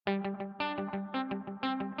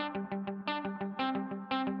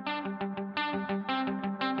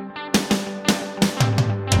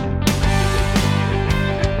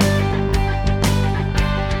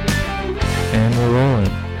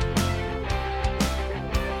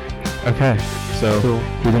Okay, so Cool.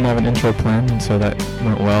 we didn't have an intro plan, and so that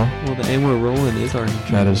went well. Well, the And We're Rolling is our intro.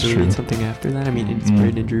 That is Do we true. need something after that? I mean, it's Mm.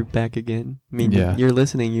 Braden and Drew back again. I mean, Yeah. you're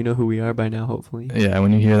listening. You know who we are by now, hopefully. Yeah,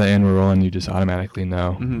 when you hear that and we're rolling, you just automatically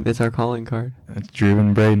know. It's our calling card. It's Drew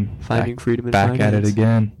and Braden. Finding freedom in back finance. at it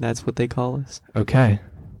again. That's what they call us. Okay.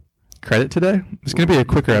 Credit today? It's going to be a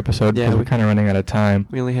quicker episode Yeah, because we're kind of running out of time.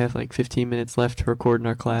 We only have like 15 minutes left to record in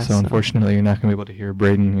our class. So unfortunately, you're not going to be able to hear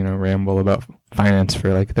Braden, ramble about finance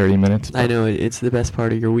for like 30 minutes. I know it's the best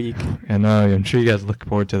part of your week. I know. I'm sure you guys look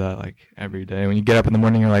forward to that like every day. When you get up in the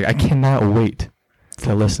morning, you're like, I cannot wait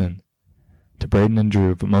to listen to Braden and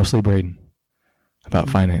Drew, but mostly Braden, about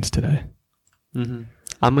finance today. I'm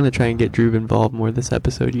gonna try and get Drew involved more this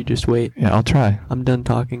episode. You just wait. Yeah, I'll try. I'm done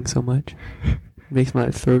talking so much. It makes my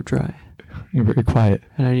throat dry, You're very quiet.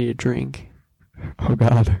 and I need a drink. Oh,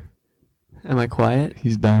 God. Am I quiet?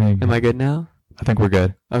 He's dying. Am I good now? I think we're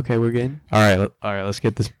good. Okay, we're good. All right. Let's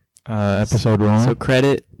get this episode rolling. So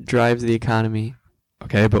credit drives the economy.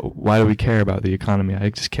 Okay, but why do we care about the economy? I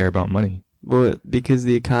just care about money. Well, because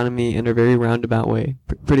the economy, in a very roundabout way,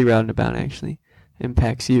 pretty roundabout actually,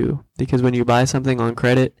 impacts you. Because when you buy something on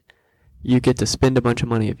credit, you get to spend a bunch of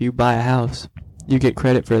money. If you buy a house, you get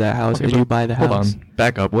credit for that house, Okay, and but you buy the Hold house. on.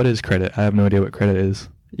 Back up. What is credit? I have no idea what credit is.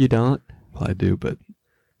 You don't? Well, I do, but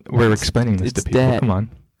we're explaining this to it's people. debt. Come on.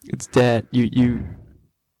 It's debt. You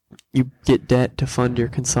get debt to fund your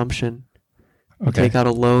consumption. You Okay. take out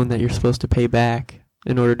a loan that you're supposed to pay back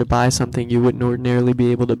in order to buy something you wouldn't ordinarily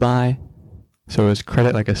be able to buy. So is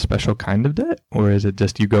credit like a special kind of debt, or is it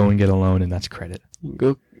just you go and get a loan and that's credit?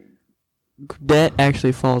 Debt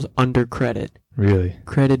actually falls under credit. Really?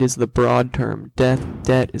 Credit is the broad term.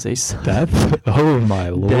 Debt is a Debt? Oh my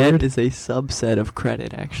lord. Debt is a subset of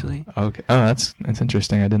credit, actually. Okay. Oh, that's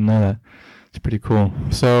interesting. I didn't know that. It's pretty cool.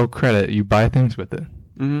 So credit, you buy things with it.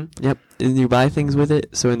 Yep. And you buy things with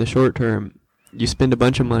it. So in the short term, you spend a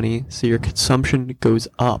bunch of money, so your consumption goes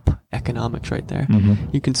up. Economics right there.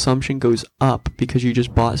 Your consumption goes up because you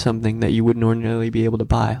just bought something that you wouldn't ordinarily be able to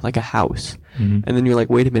buy, like a house. And then you're like,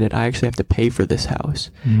 wait a minute, I actually have to pay for this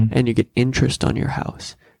house. And you get interest on your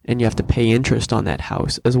house. And you have to pay interest on that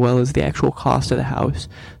house, as well as the actual cost of the house.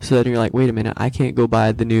 So then you're like, wait a minute, I can't go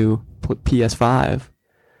buy the new PS5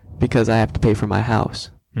 because I have to pay for my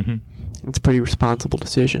house. It's a pretty responsible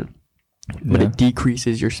decision. But it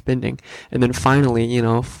decreases your spending. And then finally,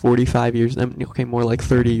 45 years, more like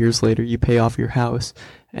 30 years later, you pay off your house.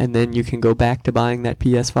 And then you can go back to buying that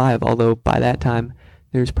PS5. Although by that time,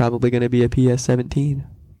 there's probably going to be a PS17.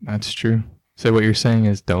 That's true. So what you're saying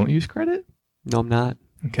is don't use credit? No, I'm not.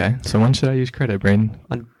 Okay. So when should I use credit, Braden?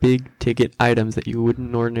 On big ticket items that you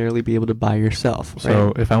wouldn't ordinarily be able to buy yourself. So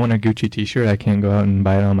Right? if I want a Gucci t-shirt, I can't go out and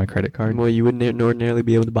buy it on my credit card? Well, you wouldn't ordinarily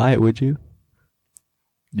be able to buy it, would you?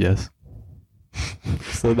 Yes.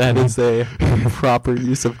 So that is a proper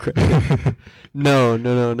use of credit.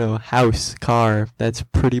 No. House, car, that's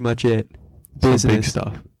pretty much it. Business. So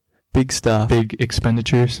big stuff. Big stuff. Big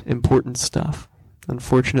expenditures. Important stuff.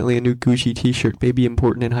 Unfortunately, a new Gucci t-shirt may be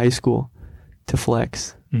important in high school to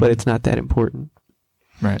flex, but it's not that important.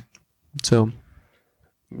 Right. So,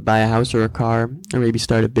 buy a house or a car, or maybe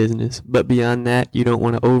start a business. But beyond that, you don't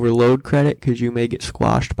want to overload credit because you may get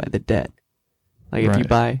squashed by the debt. Like if you Right.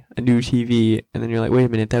 buy a new TV, and then you're like, wait a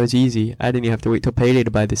minute, that was easy. I didn't even have to wait till payday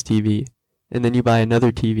to buy this TV. And then you buy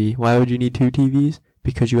another TV. Why would you need two TVs?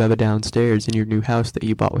 Because you have a downstairs in your new house that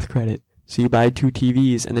you bought with credit. So you buy two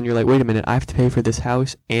TVs, and then you're like, wait a minute, I have to pay for this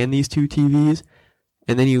house and these two TVs?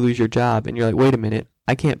 And then you lose your job, and you're like, wait a minute,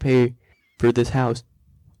 I can't pay for this house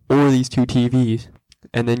or these two TVs.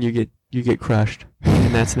 And then you get crushed.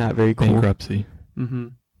 And that's not very cool. Bankruptcy.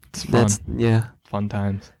 It's fun. Fun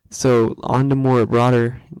times. So on to more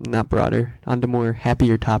on to more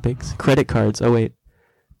happier topics. Credit cards. Oh wait,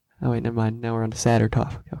 never mind. Now we're on to sadder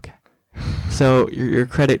topic. Okay. So your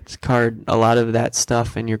credit card, a lot of that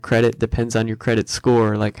stuff and your credit depends on your credit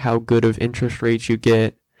score, like how good of interest rates you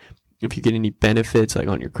get, if you get any benefits like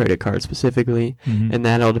on your credit card specifically, and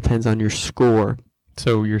that all depends on your score.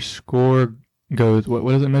 So your score goes,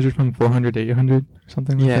 what is it measured from, 400 to 800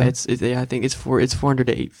 something like that? I think it's 400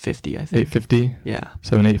 to 850, I think. 850? Yeah.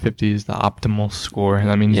 So an 850 is the optimal score, and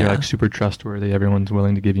that means you're Yeah. like super trustworthy, everyone's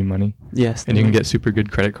willing to give you money. Yes. And you can get super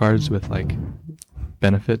good credit cards with like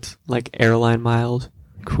benefits. like airline miles,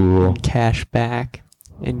 Cool. cash back,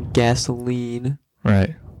 and gasoline.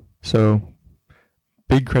 Right. So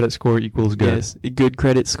big credit score equals good. Yes, a good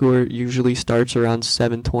credit score usually starts around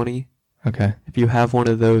 720. Okay. If you have one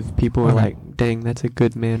of those, people are Okay. like, dang, that's a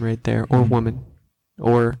good man right there, or woman.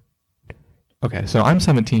 Or Okay, so I'm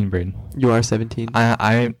 17, Braden. you are 17.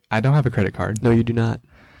 I don't have a credit card. No, you do not.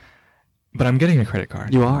 But I'm getting a credit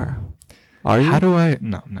card. You are. Are you? How do I?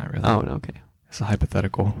 No, not really. Oh, no, okay. It's a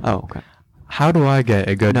hypothetical. Oh, okay. How do I get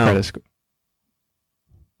a good No. credit score?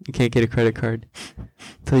 You can't get a credit card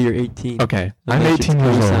until you're 18. Okay, I'm Unless it's 18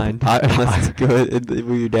 years old. co-signed. Unless it's good.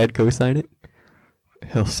 Will your dad co-sign it?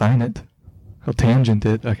 He'll sign it. He'll tangent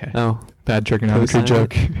it. Okay. Oh. Bad trigonometry Co-sign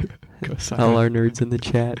joke. it. Co-sign All it. our nerds in the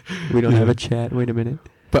chat. We don't have a chat. Wait a minute.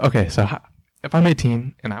 But okay, so if I'm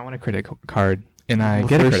 18 and I want a credit card and I Well,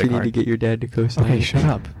 get a first credit you need card. to get your dad to co-sign Okay, it. shut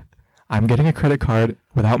up. I'm getting a credit card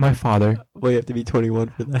without my father. Well, you have to be 21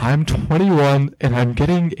 for that. I'm 21 and I'm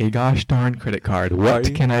getting a gosh darn credit card. Are What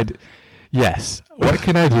you? can I do? Yes. What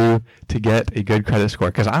can I do to get a good credit score?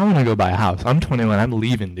 Because I want to go buy a house. I'm 21. I'm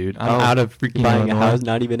leaving, dude. I'm out of freaking You're buying Illinois. a house,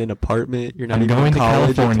 not even an apartment. You're not I'm even going in to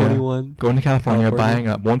college California. at 21. Going to California, buying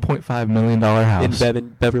a $1.5 million house. In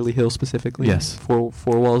Beverly Hills specifically? Yes. Four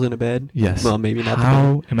walls in a bed? Yes. Well, maybe not. the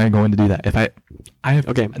How am I going to do that? If I have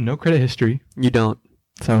Okay. no credit history, bed. You don't.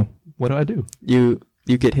 so what do I do? You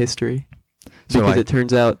get history. So Because I- it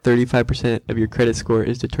turns out 35% of your credit score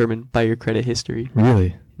is determined by your credit history.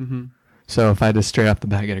 Really? Mm-hmm. So if I just straight off the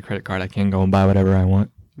bat get a credit card, I can go and buy whatever I want?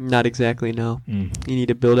 Not exactly, no. Mm. You need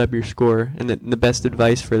to build up your score. And the best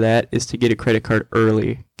advice for that is to get a credit card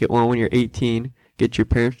early. Get one when you're 18, get your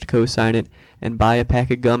parents to co-sign it, and buy a pack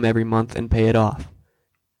of gum every month and pay it off.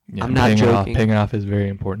 Yeah, I'm not paying joking. Paying it off is very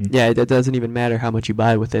important. Yeah, it doesn't even matter how much you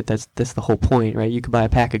buy with it. That's the whole point, right? You could buy a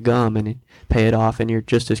pack of gum and pay it off, and you're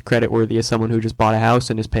just as credit worthy as someone who just bought a house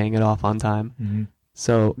and is paying it off on time. Mm-hmm.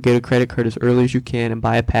 So get a credit card as early as you can and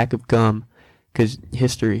buy a pack of gum, because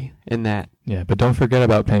history in that. Yeah, but don't forget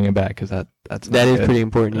about paying it back because that's not That is good. pretty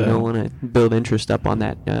important. You don't want to build interest up on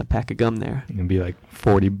that pack of gum there. It can be like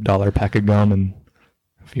 $40 pack of gum in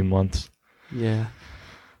a few months. Yeah.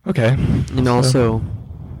 Okay. And also,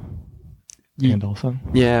 And also.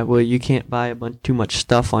 yeah, well, you can't buy too much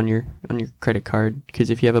stuff on your credit card, because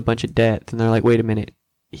if you have a bunch of debt, then they're like, wait a minute,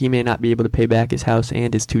 he may not be able to pay back his house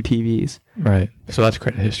and his 2 TVs. Right. So that's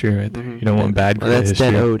credit history right there. Mhm. You don't want bad Well, credit that's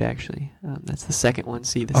history. debt owed, actually. That's the second one.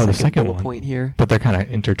 See the Oh, the second second bullet one. point here. But they're kind of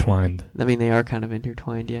intertwined. I mean, they are kind of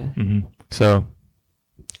intertwined, yeah. Mm-hmm. So,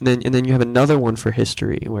 And then you have another one for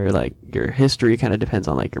history, where like your history kind of depends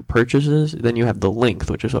on like your purchases. Then you have the length,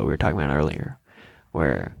 which is what we were talking about earlier,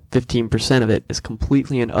 where 15% of it is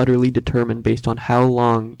completely and utterly determined based on how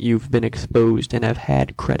long you've been exposed and have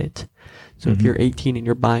had credit. So if Mhm. you're 18 and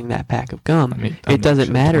you're buying that pack of gum, I mean, I'm it doesn't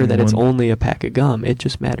actually matter that it's 21. only a pack of gum. It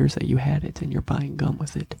just matters that you had it and you're buying gum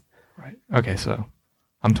with it. right. Okay, so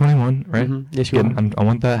I'm 21, right? Mhm. Yes, you are. I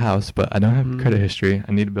want that house, but I don't have Mhm. credit history.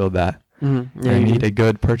 I need to build that. Mm-hmm. I need a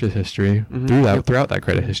good purchase history Mhm. throughout that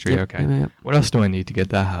credit history. Yep, Okay. yep, yep. What else do I need to get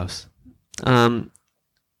that house?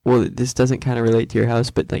 Well, this doesn't kind of relate to your house,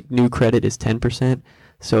 but like new credit is 10%.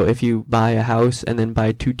 So if you buy a house and then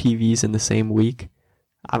buy 2 TVs in the same week,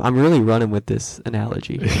 I'm really running with this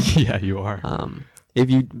analogy. Yeah, you are. If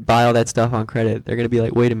you buy all that stuff on credit, they're going to be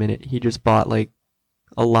like, wait a minute, he just bought like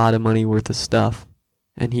a lot of money worth of stuff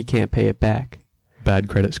and he can't pay it back. Bad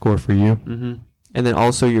credit score for you. Mm-hmm. And then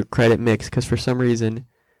also your credit mix, because for some reason,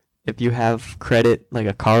 if you have credit, like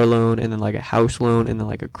a car loan and then like a house loan and then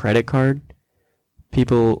like a credit card,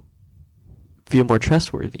 people feel more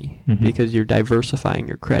trustworthy Mhm. because you're diversifying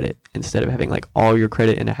your credit instead of having like all your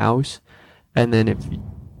credit in a house. And then if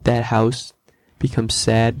that house becomes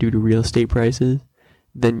sad due to real estate prices,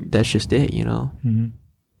 then that's just it, you know? Mm-hmm.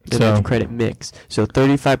 And that's credit mix. So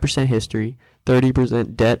 35% history,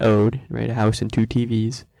 30% debt owed, right? A house and 2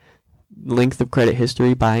 TVs. Length of credit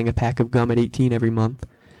history, buying a pack of gum at 18 every month.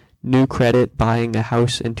 New credit, buying a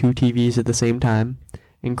house and 2 TVs at the same time.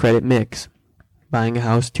 And credit mix, buying a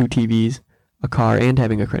house, 2 TVs, a car, and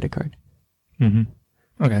having a credit card.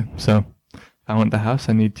 Mm-hmm. Okay, so if I want the house,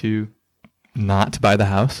 I need to not buy the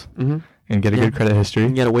house Mm-hmm. and get a Yeah. good credit history. You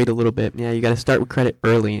gotta wait a little bit. Yeah, you gotta start with credit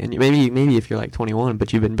early, and maybe if you're like 21,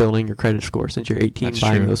 but you've been building your credit score since you're 18, That's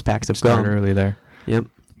buying true. those packs of Start gum. early there. Yep.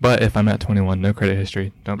 But if I'm at 21, no credit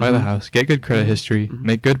history, don't buy the Mhm. house. Get good credit history. Mhm.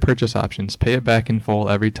 Make good purchase options. Pay it back in full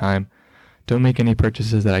every time. Don't make any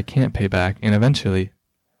purchases that I can't pay back. And eventually,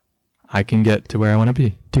 I can get to where I want to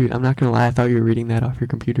be. Dude, I'm not gonna lie. I thought you were reading that off your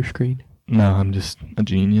computer screen. No, I'm just a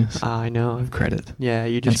genius I know. of credit. Yeah,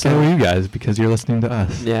 you And just. so are you guys because you're listening to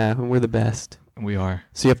us. Yeah, and we're the best. We are.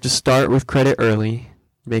 So you have to start with credit early.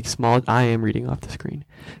 Make small. I am reading off the screen.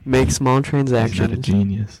 Make small He's not a transactions.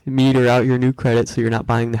 genius. Meter out your new credit so you're not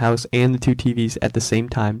buying the house and the 2 TVs at the same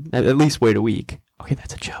time. At least wait a week. Okay,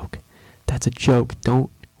 that's a joke. That's a joke.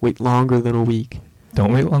 Don't wait longer than a week.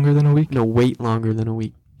 Don't wait longer than a week. No, wait longer than a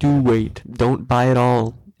week. Do wait. Don't buy it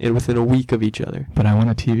all within a week of each other. But I want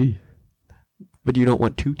a TV. But you don't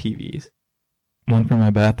want 2 TVs. One for my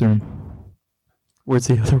bathroom Where's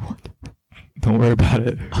the other one? Don't worry about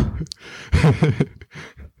it.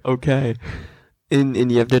 Okay. And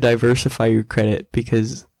you have to diversify your credit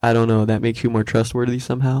because, I don't know, that makes you more trustworthy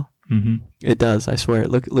somehow. Mm-hmm. It does, I swear.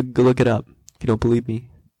 Look it up if you don't believe me.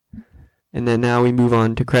 And then now we move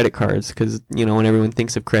on to credit cards because, you know, when everyone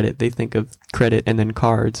thinks of credit, they think of credit and then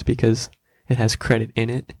cards because it has credit in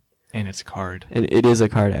it. And it's a card. And it is a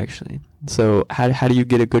card, actually. So how do you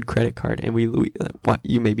get a good credit card? And we what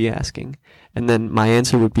you may be asking. And then my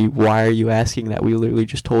answer would be, why are you asking that? We literally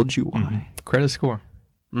just told you why. Mm-hmm. Credit score.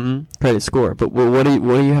 Mm-hmm. Credit score. But what do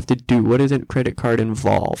you have to do? What does a credit card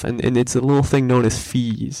involve? And it's a little thing known as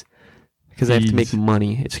fees. Because they have to make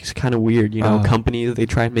money. It's kind of weird, you know. Companies, they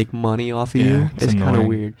try and make money off of you. It's kind of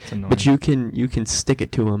weird. But you can stick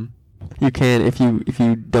it to them. You can if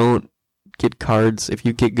you don't get cards, if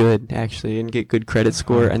you get good actually and get good credit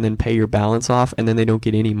score and then pay your balance off, and then they don't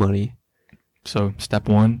get any money. So step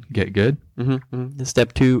 1, get good. Mm-hmm.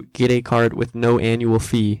 Step 2, get a card with no annual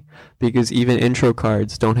fee, because even intro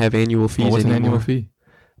cards don't have annual fees anymore. What's an annual fee?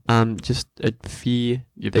 Just a fee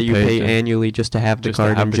that you pay annually just to have the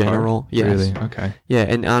card in general. Yes. Really? Okay. Yeah,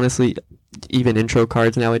 and honestly, even intro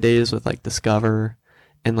cards nowadays with like Discover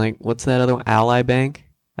and like, what's that other one? Ally Bank?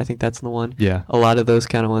 I think that's the one. Yeah. A lot of those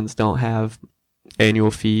kind of ones don't have annual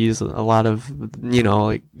fees. A lot of, you know,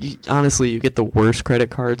 like, honestly, you get the worst credit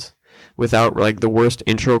cards without, like, the worst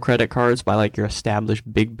intro credit cards by, like, your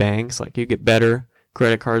established big banks. Like, you get better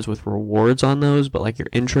credit cards with rewards on those, but, like, your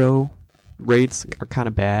intro rates are kind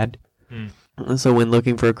of bad. And so when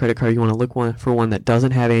looking for a credit card, you want to look for one that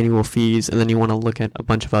doesn't have annual fees, and then you want to look at a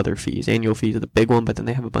bunch of other fees. Annual fees are the big one, but then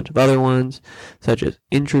they have a bunch of other ones, such as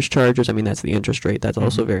interest charges. I mean, that's the interest rate. That's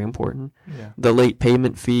also very important. Yeah. The late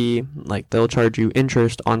payment fee, like, they'll charge you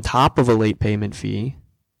interest on top of a late payment fee.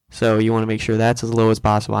 So you want to make sure that's as low as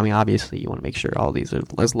possible. I mean, obviously, you want to make sure all these are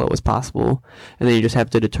as low as possible. And then you just have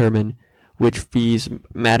to determine which fees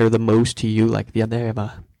matter the most to you. Like, if they have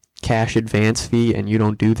a cash advance fee and you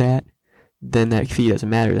don't do that, then that fee doesn't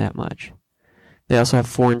matter that much. They also have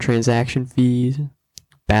foreign transaction fees,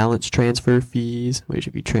 balance transfer fees, which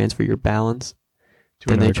if you transfer your balance,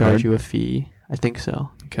 then they charge you a fee. I think so.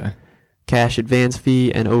 Okay. Cash advance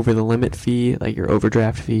fee and over the limit fee, like your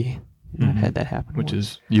overdraft fee. I've had that happen.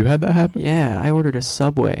 You had that happen? Yeah, I ordered a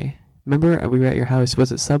Subway. Remember we were at your house?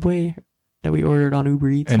 Was it Subway that we ordered on Uber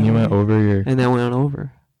Eats? And you went over your... And that went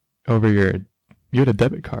over. You had a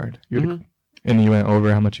debit card. And you went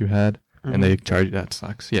over how much you had. And they charge you. That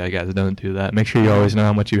sucks. Yeah, guys, don't do that. Make sure you always know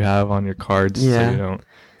how much you have on your cards so you don't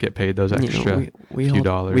get paid those extra few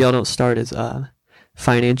dollars. We all don't start as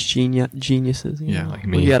finance geniuses. Yeah, like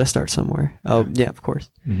me. You got to start somewhere. Oh, yeah, of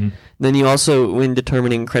course. Mm-hmm. Then you also, when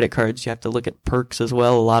determining credit cards, you have to look at perks as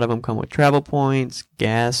well. A lot of them come with travel points,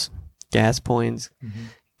 gas points,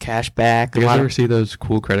 cash back. You guys ever see those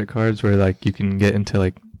cool credit cards where like you can get into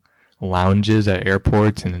like lounges at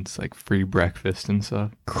airports and it's like free breakfast and stuff?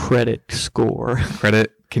 Credit score. Credit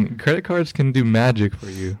cards can do magic for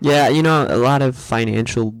you. Yeah, you know, a lot of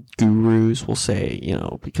financial gurus will say, you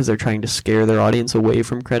know, because they're trying to scare their audience away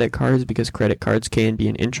from credit cards because credit cards can be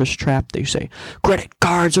an interest trap, they say credit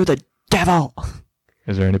cards are the devil.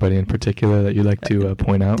 Is there anybody in particular that you'd like to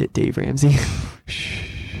point out? Dave Ramsey.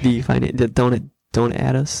 Don't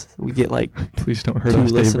add us. We get like please don't hurt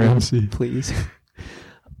us, Dave Ramsey. Please.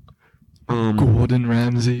 Gordon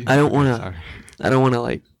Ramsay. I don't want to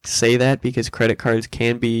like say that because credit cards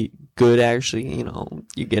can be good actually. You know,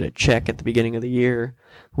 you get a check at the beginning of the year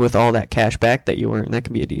with all that cash back that you earn. That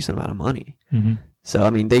can be a decent amount of money. Mm-hmm. So I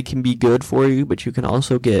mean, they can be good for you, but you can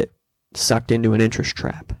also get sucked into an interest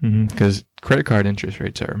trap. Because credit card interest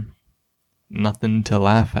rates are nothing to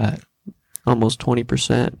laugh at. Almost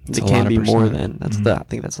 20%. It can be more than that's I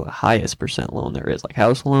think that's the highest percent loan there is. Like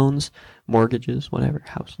house loans, mortgages, whatever,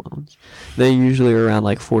 house loans. They usually are around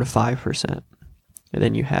like 4 to 5%. And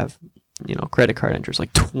then you have, you know, credit card interest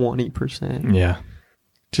like 20%. Yeah.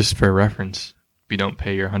 Just for reference, if you don't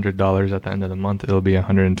pay your $100 at the end of the month, it'll be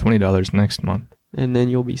 $120 next month. And then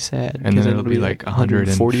you'll be sad. And then it'll be like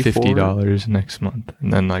 $150 next month.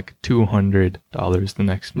 And then like $200 the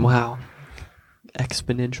next month. Wow.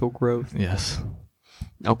 Exponential growth. Yes.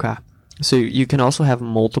 Okay. So you can also have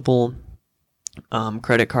multiple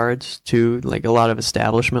credit cards too, like a lot of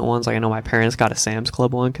establishment ones. Like I know my parents got a Sam's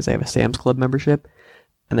Club one because they have a Sam's Club membership,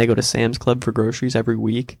 and they go to Sam's Club for groceries every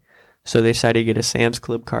week. So they decided to get a Sam's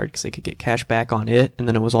Club card because they could get cash back on it, and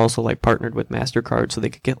then it was also like partnered with MasterCard, so they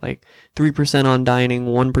could get like 3% on dining,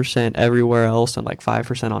 1% everywhere else, and like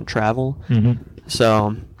 5% on travel.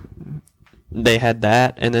 So they had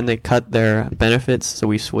that, and then they cut their benefits, so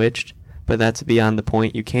we switched. But that's beyond the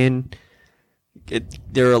point. You can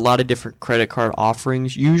there are a lot of different credit card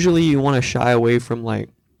offerings. Usually you want to shy away from like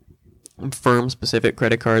firm-specific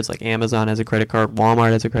credit cards, like Amazon has a credit card,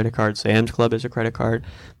 Walmart has a credit card, Sam's Club has a credit card.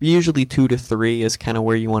 But usually 2 to 3 is kind of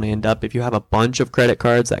where you want to end up. If you have a bunch of credit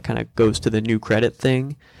cards, that kind of goes to the new credit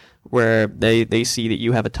thing, where they see that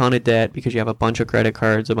you have a ton of debt because you have a bunch of credit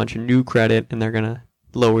cards, a bunch of new credit, and they're going to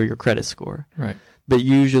lower your credit score. Right. But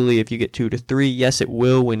usually if you get 2 to 3, yes, it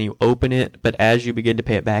will when you open it, but as you begin to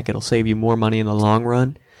pay it back, it'll save you more money in the long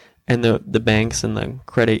run. And the banks and the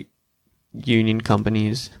credit union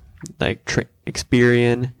companies like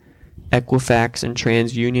Experian, Equifax, and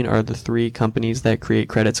TransUnion are the 3 companies that create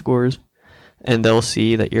credit scores, and they'll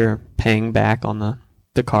see that you're paying back on the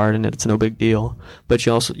card and it's no big deal. But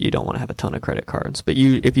you don't want to have a ton of credit cards. But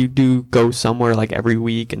if you do go somewhere like every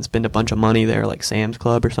week and spend a bunch of money there, like Sam's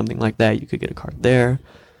Club or something like that, you could get a card there.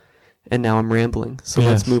 And now I'm rambling, so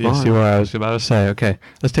let's move on. See what I was about to say. Okay,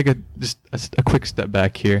 let's take a quick step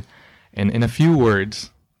back here, and in a few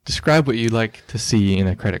words, describe what you'd like to see in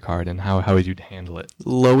a credit card and how would you handle it?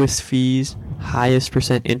 Lowest fees, highest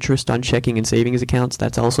 % interest on checking and savings accounts.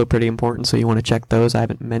 That's also pretty important, so you want to check those. I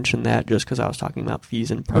haven't mentioned that just because I was talking about fees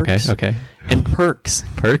and perks. Okay. And perks.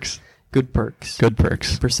 Perks? Good perks. Good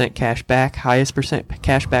perks. % cash back, highest %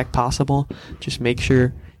 cash back possible. Just make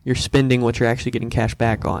sure you're spending what you're actually getting cash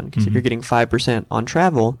back on. Because if you're getting 5% on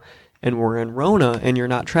travel and we're in Rona and you're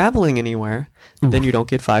not traveling anywhere, then you don't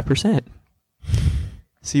get 5%.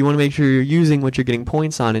 So you want to make sure you're using what you're getting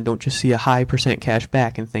points on and don't just see a high % cash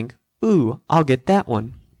back and think, ooh, I'll get that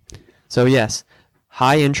one. So yes,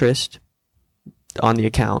 high interest on the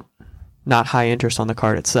account, not high interest on the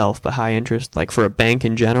card itself, but high interest like for a bank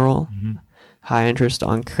in general, high interest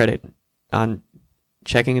on credit, on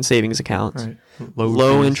checking and savings accounts, right.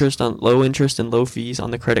 Low interest and low fees on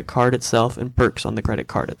the credit card itself, and perks on the credit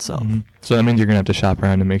card itself. So that means you're gonna have to shop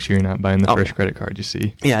around to make sure you're not buying the first credit card you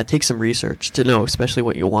see. Yeah, it takes some research to know especially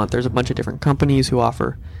what you want. There's a bunch of different companies who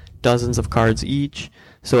offer dozens of cards each,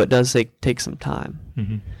 so it does take some time.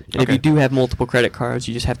 And if you do have multiple credit cards,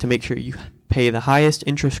 you just have to make sure you pay the highest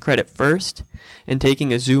interest credit first. And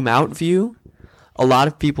taking a zoom out view, a lot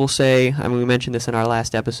of people say, I mean, we mentioned this in our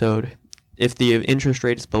last episode, if the interest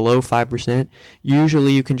rate is below 5%,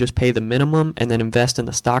 usually you can just pay the minimum and then invest in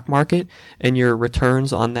the stock market, and your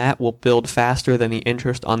returns on that will build faster than the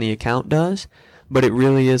interest on the account does, but it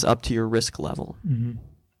really is up to your risk level.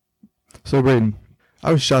 So, Braden,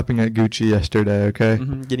 I was shopping at Gucci yesterday, okay?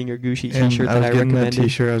 Getting your Gucci t-shirt that I recommended. I was getting that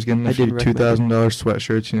t-shirt. I was getting a few $2,000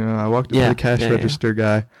 sweatshirts. You know, I walked up to the cash register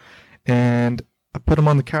guy, and I put them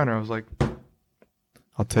on the counter. I was like,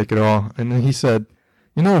 I'll take it all. And then he said,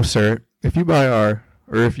 you know, sir, if you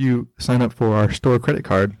if you sign up for our store credit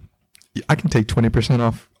card, I can take 20%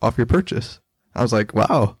 off your purchase. I was like,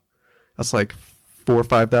 wow, that's like $4,000 or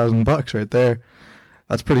 $5,000 right there.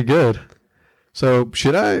 That's pretty good. So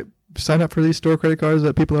should I sign up for these store credit cards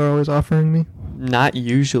that people are always offering me? Not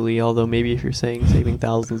usually, although maybe if you're saying saving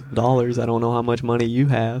thousands of dollars, I don't know how much money you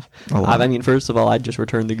have. I mean, first of all, I'd just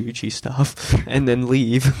return the Gucci stuff and then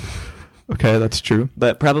leave. Okay, that's true.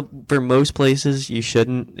 But probably for most places, you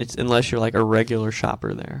shouldn't. It's unless you're like a regular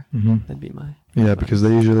shopper there. That'd be my. Yeah, because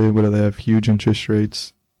they usually they have huge interest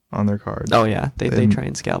rates on their cards. Oh yeah, they try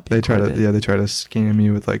and scalp you. They try to scam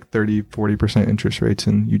you with like 30-40% interest rates,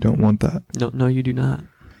 and you don't want that. No, you do not.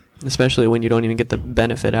 Especially when you don't even get the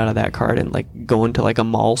benefit out of that card, and like going to like a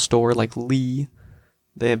mall store like Lee,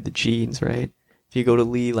 they have the jeans, right? If you go to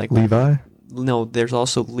Lee, like Levi. No, there's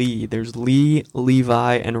also Lee. There's Lee,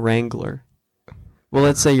 Levi, and Wrangler. Well,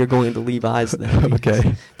 let's say you're going to Levi's then. Okay.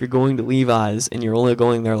 If you're going to Levi's and you're only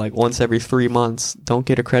going there like once every 3 months, don't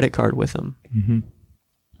get a credit card with them.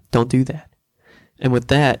 Don't do that. And with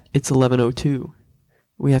that, it's 11:02.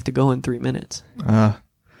 We have to go in 3 minutes.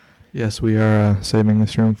 Yes, we are saving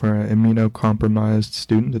this room for an immunocompromised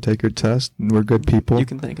student to take her test. We're good people. You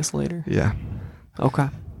can thank us later. Yeah. Okay.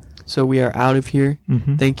 So we are out of here.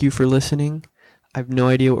 Thank you for listening. I have no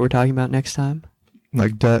idea what we're talking about next time.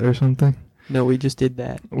 Like debt or something? No, we just did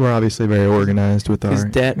that. We're obviously very organized with our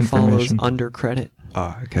information. Because debt follows information. under credit.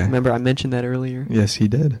 Oh, okay. Remember I mentioned that earlier? Yes, he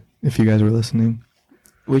did. If you guys were listening.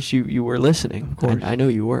 Which you were listening. Of course. I know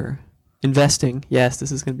you were. Investing. Yes,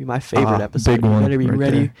 this is going to be my favorite episode. Big one. You better be right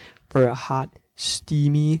ready there. for a hot,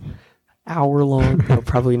 steamy, hour-long, no,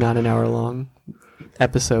 probably not an hour-long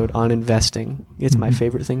episode on investing. It's my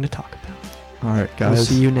favorite thing to talk about. All right, guys. We'll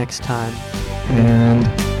see you next time. And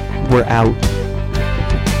we're out.